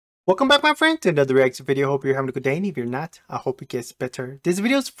Welcome back, my friend, to another reaction video. Hope you're having a good day, and if you're not, I hope it gets better. This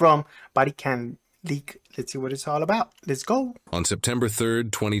video is from Body Cam Leak. Let's see what it's all about. Let's go. On September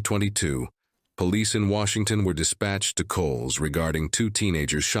 3rd, 2022, police in Washington were dispatched to Kohl's regarding two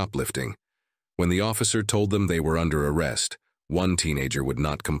teenagers shoplifting. When the officer told them they were under arrest, one teenager would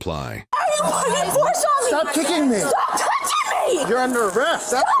not comply. Stop kicking me! Stop touching me! You're under arrest.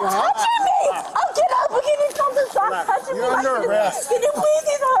 Stop touching me! I'll get up. Can you come to stop touching me? You're under arrest. Can you please?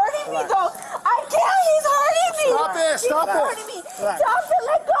 He's hurting me, though. I can't. He's hurting me. Stop it. Stop it. He's hurting me. Stop it.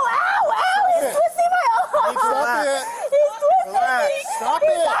 Let go. Ow. Ow. He's twisting my arm. Stop it. He's twisting me. Stop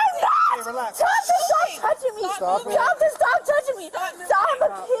it. I'm not. Relax. Johnson, stop touching me. Stop it. Johnson, stop touching me. Stop. I'm a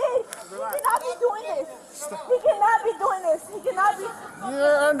kid. He cannot be doing this. He cannot be doing this. He cannot be.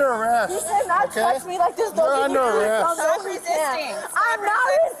 You're under arrest. He cannot touch me like this. You're under arrest. Stop resisting. I'm not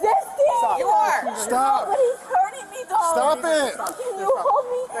resisting. Stop. You are. Stop. But he's hurting me, though. Stop it. Can you hold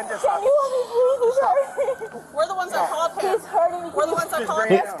me? Can you hold me, please? He's hurting me. We're the ones that called him. He's hurting me. We're the ones that called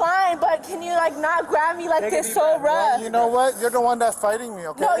him. It's fine, but can you like not grab me like this so rough? You know what? You're the one that's fighting me,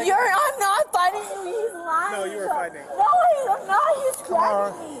 okay? No, I'm not fighting you. He's lying. No, you were fighting. No, I'm not. He's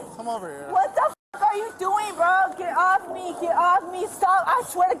grabbing me. Come over here. What the f are you doing, bro? Get off me. Get off me. Stop. I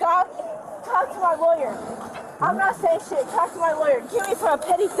swear to God. Talk to my lawyer. I'm not saying shit. Talk to my lawyer. Give me for a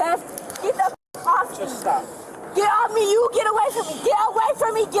petty theft. Get the f off me. Just stop. Get off me. You get away from me. Get away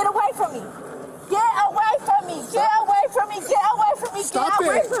from me. Get away from me. Get away from me. Get away from me. Get away from me. Stop Get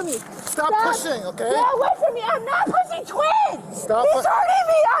away it. from me. Stop pushing, okay? Get away from me. I'm not pushing twins. Stop He's hurting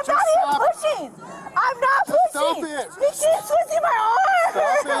me. I'm Just not even stop. pushing. I'm not Just stop pushing. it. He keeps twisting my arm.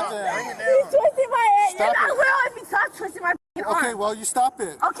 Stop it then. He's twisting my arm. Stop You're not it. willing me. Stop twisting my arm. Okay, well, you stop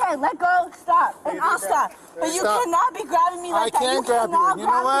it. Okay, let go. Stop. And I'll stop. But you Stop. cannot be grabbing me like I that. can't grab you. cannot You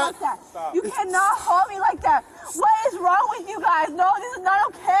know grab me what? like that. You cannot hold me like that. What is wrong with you guys? No, this is not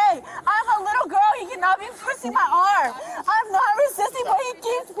okay. I'm a little girl. He cannot be twisting my arm. I'm not resisting, but he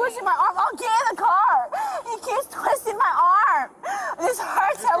keeps pushing my arm. I'll get in the car. He keeps twisting my arm. This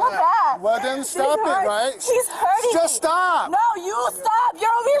hurts hella bad. Well, then stop it, right? He's hurting Just me. stop. No, you stop. You're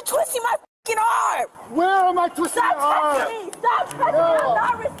over here twisting my fucking arm. Where am I twisting Stop your arm? touching me. Stop touching me. I'm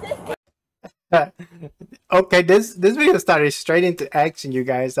not resisting. Okay, this video started straight into action, you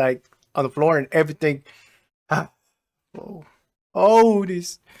guys, like on the floor and everything. Oh,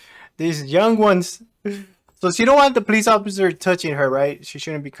 these young ones. So she don't want the police officer touching her, right? She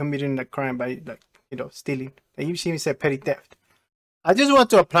shouldn't be committing a crime by, like, you know, stealing. And she even said petty theft. I just want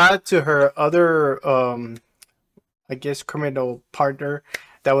to apply to her other I guess criminal partner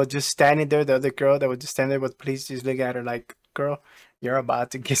that was just standing there, the other girl that was just standing there with police just looking at her like, girl, you're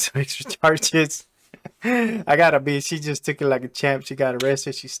about to get some extra charges. I gotta be. She just took it like a champ. She got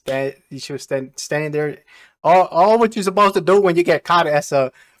arrested. She was standing there. All what you're supposed to do when you get caught as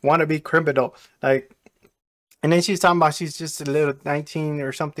a wannabe criminal. Like, and then she's talking about she's just a little 19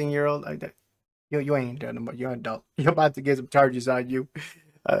 or something year old like that. You ain't done no more. You're an adult. You're about to get some charges on you.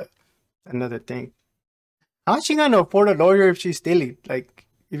 Another thing. How's she gonna afford a lawyer if she's stealing? Like,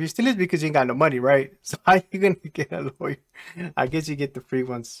 if you steal it because you ain't got no money, right? So how you gonna get a lawyer? I guess you get the free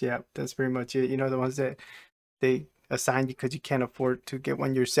ones. Yeah, that's pretty much it. You know, the ones that they assign you because you can't afford to get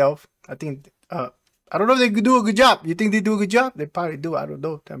one yourself. I think, I don't know if they could do a good job. You think they do a good job? They probably do. I don't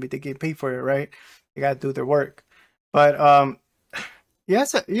know. I mean, they get paid for it, right? They gotta do their work. But,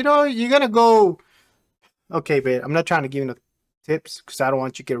 yes, you know, you're gonna go, okay, but I'm not trying to give you no tips because I don't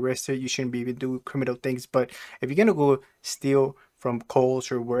want you to get arrested. You shouldn't be even doing criminal things. But if you're gonna go steal from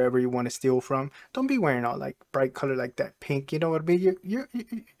Kohl's or wherever you want to steal from, don't be wearing all like bright color like that pink. You know what I mean?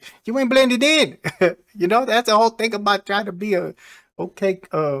 You ain't blended in. You know, that's the whole thing about trying to be a okay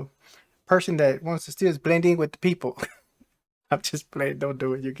person that wants to steal, is blending with the people. I'm just playing. Don't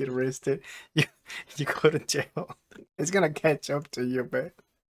do it. You get arrested. You go to jail. It's gonna catch up to you,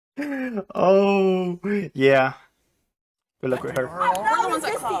 man. Oh yeah. Good luck with her. We're the ones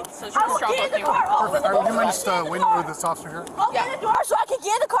that called, so she'll just drop off you. Perfect. All right, you mind just waiting for this officer here? Open the door so I can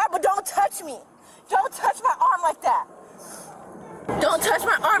get in the car, but don't touch me. Don't touch my arm like that. Don't touch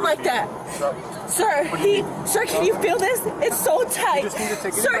my arm like that. Sir, can you feel this? It's so tight.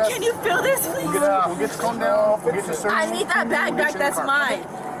 Sir, can you feel this, please? We'll get you calm down. We'll get you searched. I need that bag back. That's mine.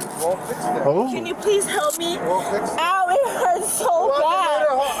 We'll fix it. Oh. Can you please help me? We'll fix it. Ow, it hurts so bad.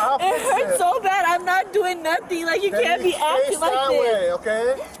 I'll It fix hurts so bad. I'm not doing nothing. Like, you can't be acting like that this. way,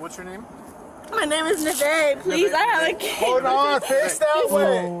 okay? What's your name? My name is Neve. Please, I have a kid. Hold on, face that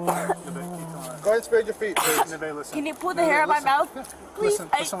way. Go ahead and spread your feet, please. Listen. Can you pull the hair out of my mouth? Please.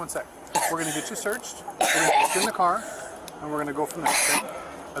 Listen one sec. We're going to get you searched. We're going to get you in the car, and we're going to go from there, okay?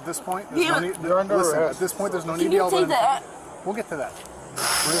 At this point, there's no need, You're under arrest. At this point, there's no need Can to you yell take at that? We'll get to that.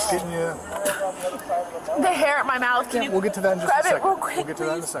 We're just getting you. The hair at my mouth. Can you We'll get to that in just grab a it second. real quick, We'll get to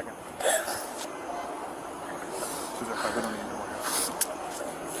that in a please? second.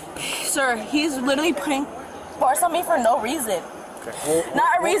 Sir, he's literally putting bars on me for no reason. Okay.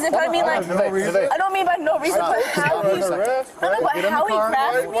 Not a reason, but I mean like, I don't mean by no reason, but how he, how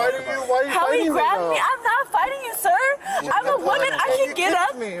he grabbed me. I'm not fighting you, sir. I'm a woman. I can get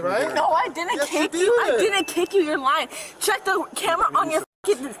up. Me, right? No, I didn't kick you. I didn't kick you. You're lying. Check the camera on your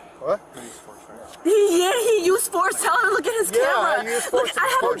fucking. What? He used force. Tell him to look at his camera. I used force Look, to I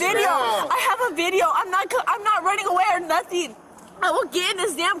have a push you video. down. I have a video. I'm not running away or nothing. I will get in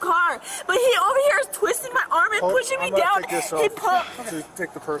this damn car, but he over here is twisting my arm and pushing me down. He put.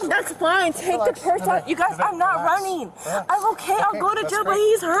 Take the purse. That's fine. Take the purse out. You guys, I'm not running. I'm okay. I'll go to jail, but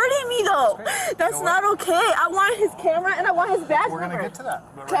he's hurting me though. That's not okay. I want his camera and I want his badge. We're gonna get to that.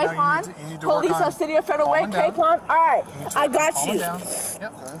 But right now you need to Police work on of City of Federal Way, calming down. Capon. All right, I got Calm you. down.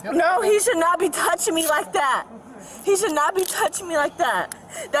 Yep. No, he should not be touching me like that. He should not be touching me like that.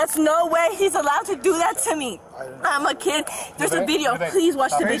 That's no way he's allowed to do that to me. I'm a kid. There's a video. Please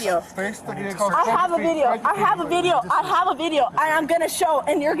watch the video. I have a video. I have a video. I have a video. I am gonna show,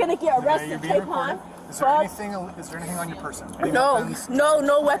 and you're gonna get arrested, Capon. Is there anything on your person? Any No, weapons?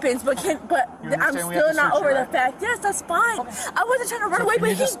 no weapons. But I'm understand we have still to not search over you, the right? fact. Yes, that's fine. I wasn't trying to run away, can but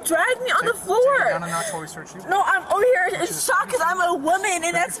you he just dragged me on the Take it floor. down a notch while we search you? No, I'm over here in shock because I'm a woman,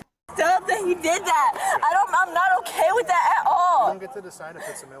 and that's up that he did that. I'm not okay with that at You all. don't get to decide if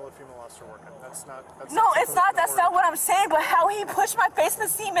it's a male or female officer working. That's not. No, it's not. That's not what I'm saying. But how he pushed my face in the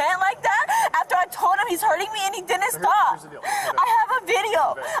cement like that after I told him he's hurting me and he didn't stop. here's the deal. I have a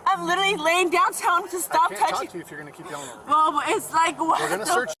video. I'm literally laying down telling him to stop I can't touching. talk to you if you're gonna keep yelling over me. Oh, but it's like what? We're gonna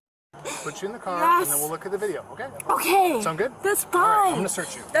the- search you, put you in the car, Yes. and then we'll look at the video. Okay? Okay. Sound good? That's All right, fine. I'm gonna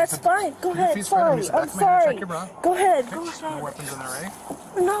search you. That's fine. Go Can you ahead. please find me Sorry. some I'm back of my hair? sorry. Check your bra. Go ahead. Go No ahead. weapons in there, eh?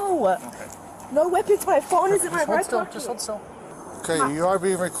 No. Okay. No weapons. My phone is in my Just hold right still. pocket. Just hold still. Okay, you are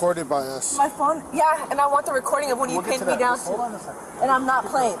being recorded by us. My phone. Yeah, and I want the recording of when you We'll get pinned to me that. down Just hold too. on a second. And I'm not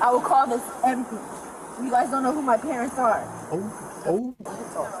playing. I will call this everything. You guys don't know who my parents are. Oh.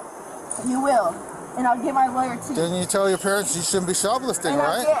 You will. And I'll get my lawyer too. Didn't you tell your parents you shouldn't be shoplifting, And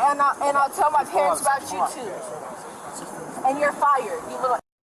right? I'll tell my parents about you too. And you're fired, you little.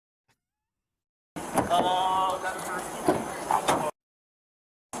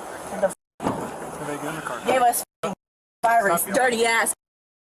 Everybody get in the car. Gave us virus, dirty ass.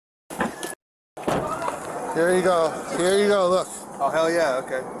 Here you go. Here you go. Look. Oh, hell yeah,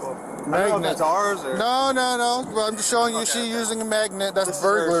 okay. Cool. I don't know if Magnet. it's ours or... No. But I'm just showing you she's using a magnet. That's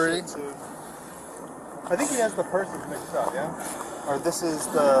burglary. I think he has the purses mixed up, yeah? Or this is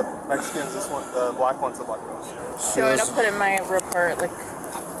the Mexicans, this one, the black one's the black one. Do you want to put in my report, like,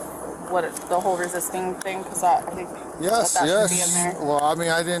 the whole resisting thing? Because I think Yes, that should be in yes. there. Well, I mean,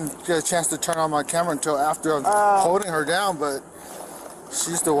 I didn't get a chance to turn on my camera until after I'm holding her down, but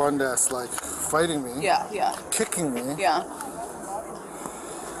she's the one that's like fighting me, Yeah. kicking me. Yeah.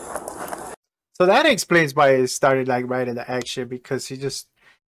 So that explains why it started like right in the action, because he just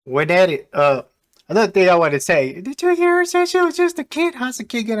went at it. Another thing I want to say, did you hear her say she was just a kid? How's a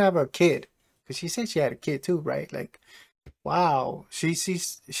kid gonna have a kid? Because she said she had a kid too, right? Like, wow. She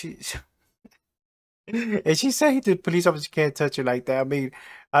and she said the police officer can't touch her like that. I mean,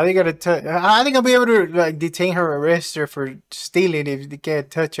 I think I'll be able to like detain her, arrest her for stealing if they can't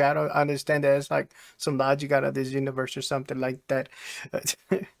touch her. I don't understand that. It's like some logic out of this universe or something like that.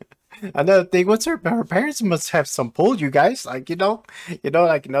 Another thing, what's her parents must have some pull, you guys. Like, you know,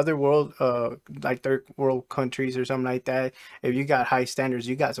 like in other world, like third world countries or something like that. If you got high standards,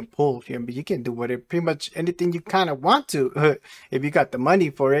 you got some pull. But you can do whatever, pretty much anything you kind of want to, if you got the money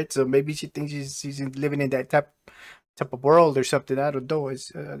for it. So maybe she thinks she's living in that type of world or something. I don't know.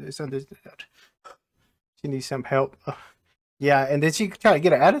 It's she needs some help. Yeah, and then she kind of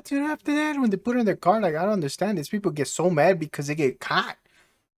get an attitude after that when they put her in their car. Like, I don't understand. These people get so mad because they get caught.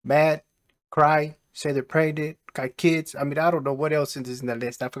 Mad, cry, say they're pregnant, got kids. I mean, I don't know what else is in the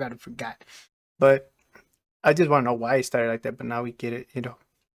list. I forgot. But I just want to know why it started like that. But now we get it, you know.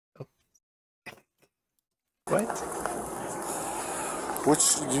 What?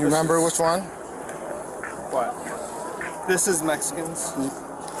 Do you remember which one? What? This is Mexicans,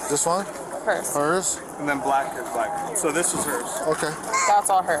 This one? Hers. Hers? and then black is black. So this is hers. Okay. That's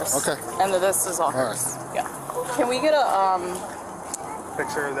all hers. Okay. And then this is all Alright. hers. Yeah. Can we get a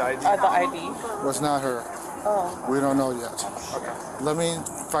Picture of the ID. the ID? Was not her. Oh. We don't know yet. Okay. Let me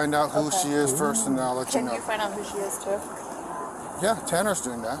find out who she is first, and then I'll let you Can know. you find out who she is too? Yeah, Tanner's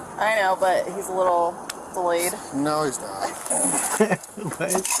doing that. I know, but he's a little delayed. No, he's not.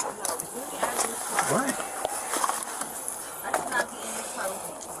 What?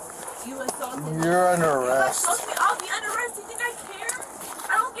 You assaulted me. You're under You arrest. assaulted me. I'll be under arrest. You think I care?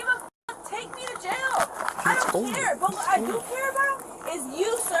 I don't give a f. Take me to jail. I don't care. But what I do care about is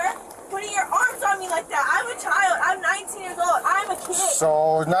you, sir, putting your arms on me like that. I'm a child. I'm 19 years old. I'm a kid.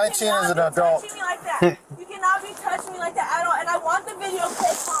 So 19 is an adult. You cannot be touching me like that. You cannot be touching me like that at all. And I want the video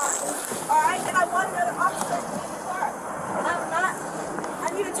taped on. All right? And I want another officer in the car. And I'm not. I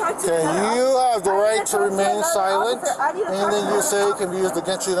need to talk to Okay, you have the right to remain silent. Anything Anything you say can be used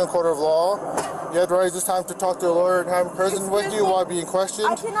against you in a court of law. You have the right this time to talk to a lawyer and have him present with you while being questioned.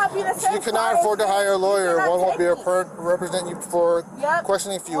 I cannot be the same. You cannot afford to hire a lawyer. One will be represent you for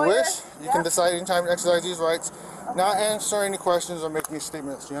questioning if you wish. You can decide anytime to exercise these rights, not answer any questions or make any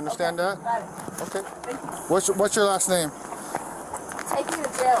statements. Do you understand that? Okay. What's your last name? Take me to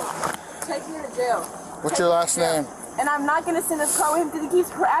jail. Take me to jail. What's your last name? And I'm not going to send this car with him because he keeps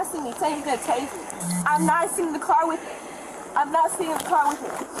harassing me, saying he's going to tase me. I'm not sitting in the car with him. I'm not sitting in the car with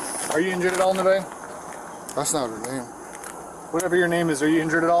him. Are you injured at all, Neve? That's not her name. Whatever your name is, are you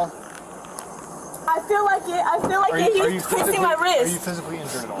injured at all? I feel like it. I feel like it. He's twisting my wrist. Are you physically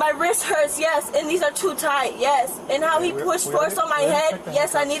injured at all? My wrist hurts, yes. And these are too tight, yes. And how he pushed force on my head,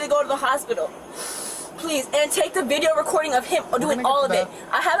 yes, I need to go to the hospital. Please, and take the video recording of him doing all of it.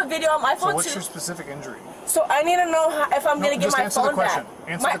 I have a video on my phone So what's too. your specific injury? So I need to know if I'm going to get my phone back.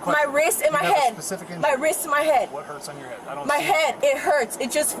 My wrist and my head. My wrist and my head. What hurts on your head? I don't My see head, it hurts. It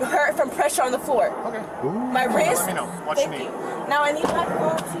just hurt from pressure on the floor. Okay. My wrist. Let me know. What Thank you need. you. Now I need my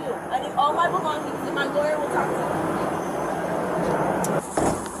phone too. I need all my belongings, and my lawyer will talk to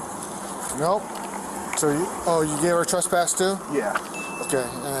you. Nope. So you gave her trespass too? Yeah. Okay.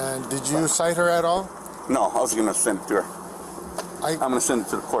 And did you cite her at all? No, I was going to send it to her. I'm going to send it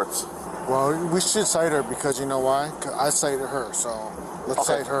to the courts. Well, we should cite her because you know why? 'Cause I cited her, so let's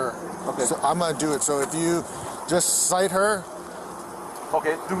cite her. Okay. So I'm going to do it. So if you just cite her,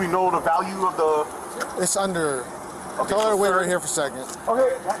 Okay. Do we know the value of the? it's under. Okay, Tell her to so wait sir- right here for a second.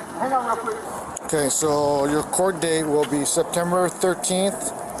 Okay. Hang on real quick. Okay, so your court date will be September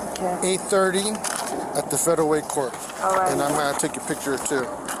 13th, 8:30 at the Federal Way Court. All right. And I'm going to take a picture too.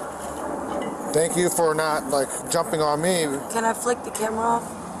 Thank you for not jumping on me. Can I flick the camera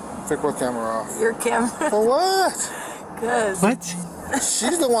off? Flick what camera off? Your camera? For what? Cause What?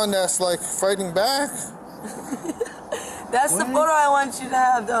 She's the one that's fighting back. that's the photo I want you to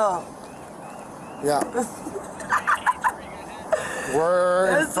have, though. Yeah.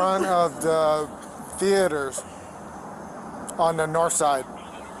 We're in front of the theaters on the north side.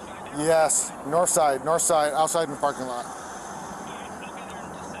 Yes, north side, outside in the parking lot.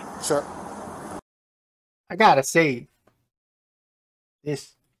 Sure. I gotta say,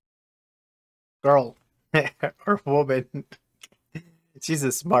 this girl or woman, she's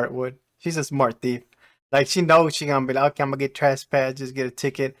a smart one. She's a smart thief. Like, she knows she gonna be like, okay, I'm gonna get trespassed, just get a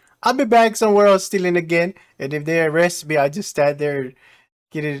ticket. I'll be back somewhere else stealing again. And if they arrest me, I just stand there,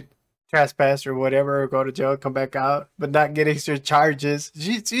 get it trespassed or whatever, or go to jail, come back out, but not get extra charges.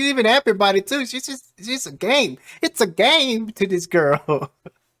 She's even happy about it too. She's a game. It's a game to this girl.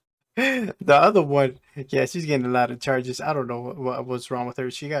 The other one, yeah, she's getting a lot of charges. I don't know what's wrong with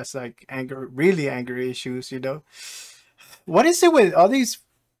her. She got like really anger issues, you know. What is it with all these?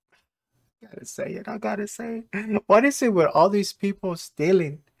 I gotta say it. What is it with all these people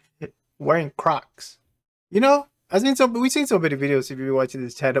stealing, wearing Crocs? You know, we've seen so many videos if you're watching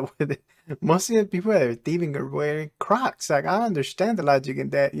this channel with it. Most of the people that are thieving are wearing Crocs. Like, I understand the logic in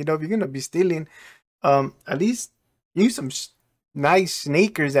that. You know, if you're gonna be stealing, at least use some nice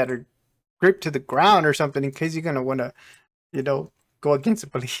sneakers that are gripped to the ground or something, in case you're gonna want to, you know, go against a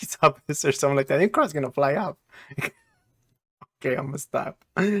police officer or something like that. Your car's gonna fly off. Okay, I'm gonna stop.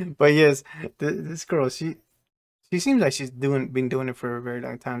 But yes, this girl, she seems like she's been doing it for a very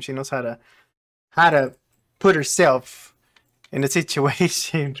long time. She knows how to put herself in a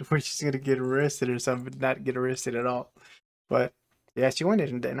situation where she's gonna get arrested or something, but not get arrested at all. But yeah, she wanted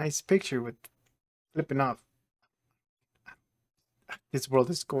in that nice picture with flipping off. This world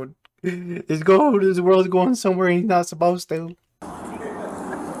is going. This world is going somewhere he's not supposed to.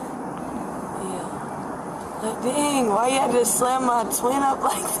 Like, dang, why you had to slam my twin up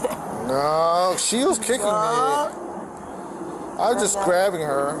like that? No, she was kicking me. I was just grabbing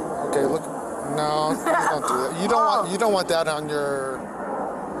her. Okay, look. No, don't do that. You don't want that on your.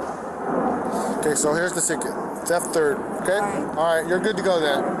 Okay, so here's the ticket. Theft third. Okay. All right, you're good to go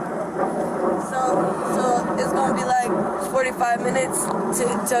then. So it's gonna be like 45 minutes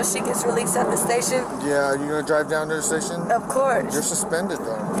till she gets released at the station. Yeah, you gonna drive down to the station? Of course. You're suspended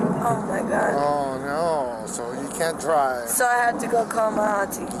though. Oh my God. Oh no, so you can't drive. So I have to go call my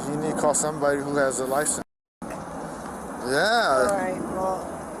auntie. You need to call somebody who has a license. Yeah. All right. Well.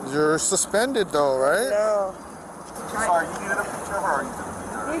 You're suspended though, right? No. Sorry, you needed a picture of her or you took a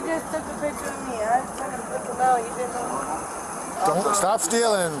picture? He just took a picture of me. I was trying to put him out. He didn't know. Don't stop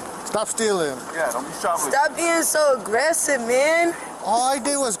stealing. Stop stealing. Yeah, don't be shoplifting. Stop being so aggressive, man. All I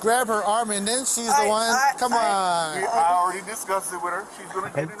did was grab her arm and then she's the one. Come on. I already discussed it with her. She's gonna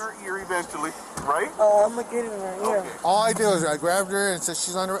get in her ear eventually, right? Oh, I'm gonna get in her ear. Okay. All I did was I grabbed her and said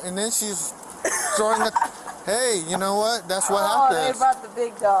she's under, and then she's throwing the. Hey, you know what? That's what Oh, they happens. brought the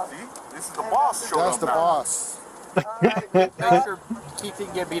big dog. See? This is the boss showing That's up the now. boss. Make sure Keith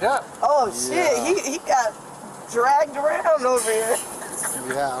didn't get beat up. Oh shit, he got dragged around over here.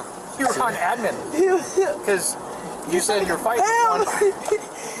 Yeah. You were on admin because you said you're fighting Help! one.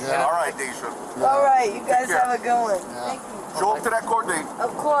 All right, Deja. All right, you guys care. have a good one. Yeah. Thank you. Show up to that court date.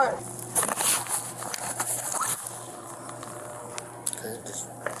 Of course. Okay, just.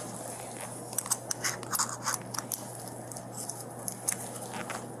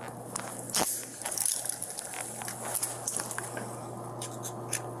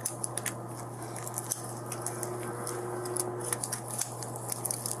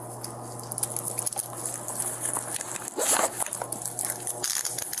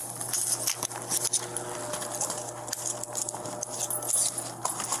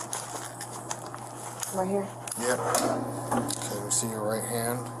 Right here. Yep. Okay, we see your right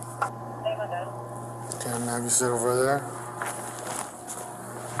hand. Okay, now you sit over there.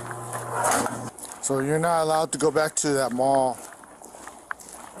 So you're not allowed to go back to that mall.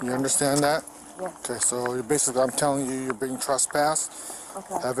 You understand that? Yeah. Okay, so you're basically, I'm telling you, you're being trespassed.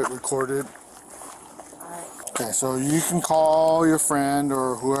 Okay. Have it recorded. Alright. Okay, so you can call your friend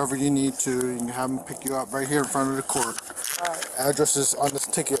or whoever you need to. You can have them pick you up right here in front of the court. Alright. Address is on this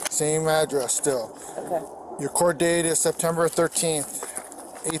ticket. Same address still. Okay. Your court date is September 13th,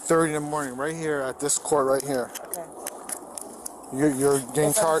 8:30 in the morning, right here at this court right here. Okay. You're getting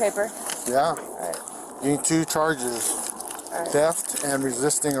It's on charged. paper. Yeah. Alright. Getting 2 charges. Alright. Theft and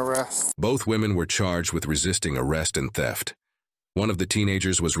resisting arrest. Both women were charged with resisting arrest and theft. One of the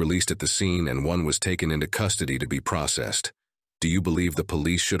teenagers was released at the scene and one was taken into custody to be processed. Do you believe the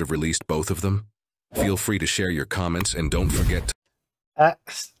police should have released both of them? Feel free to share your comments and don't forget to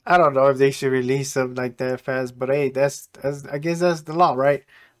I don't know if they should release them like that fast, but hey, that's I guess that's the law, right?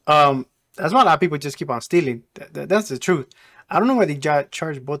 That's why a lot of people just keep on stealing. That's the truth. I don't know why they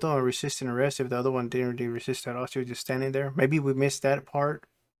charged both of them resisting arrest if the other one didn't really resist at all. She was just standing there. Maybe we missed that part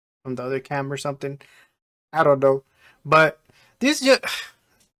from the other cam or something. I don't know, but this just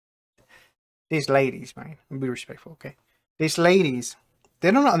these ladies, man. Be respectful, okay? These ladies. They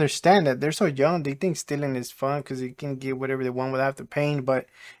don't understand that they're so young. They think stealing is fun because they can get whatever they want without the pain. But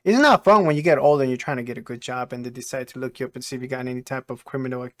it's not fun when you get older and you're trying to get a good job and they decide to look you up and see if you got any type of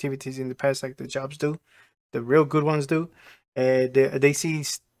criminal activities in the past, like the jobs do, the real good ones do. They see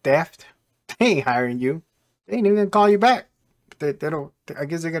theft. They ain't hiring you. They ain't even gonna call you back. They don't. I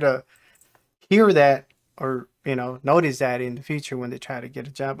guess they're gonna hear that or notice that in the future when they try to get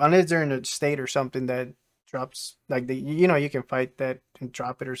a job, unless they're in a state or something that drops like you can fight that and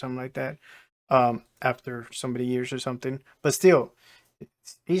drop it or something like that after so many years or something, but still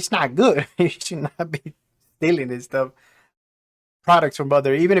it's not good. You should not be stealing this stuff, products from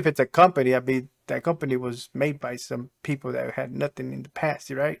other, even if it's a company. I mean, that company was made by some people that had nothing in the past,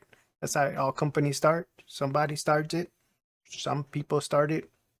 right? That's how all companies start. Somebody starts it, some people start it.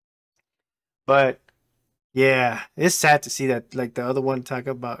 But yeah, it's sad to see that, like the other one talk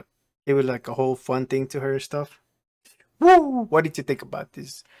about it was like a whole fun thing to her and stuff. Woo! What did you think about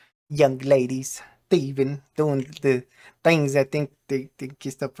this young ladies thieving, doing the things that think they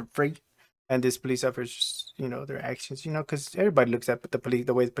get stuff for free? And this police officers, their actions, because everybody looks at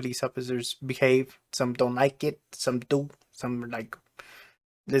the way the police officers behave. Some don't like it, some do. Some are like,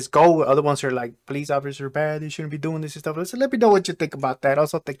 let's go. Other ones are like, police officers are bad, they shouldn't be doing this and stuff. So let me know what you think about that.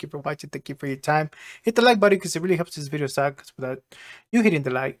 Also, thank you for watching. Thank you for your time. Hit the like button because it really helps this video out. Because without you hitting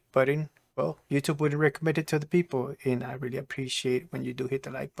the like button, well, YouTube wouldn't recommend it to the people. And I really appreciate when you do hit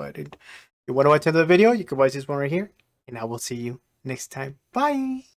the like button. If you want to watch another video, you can watch this one right here. And I will see you next time. Bye.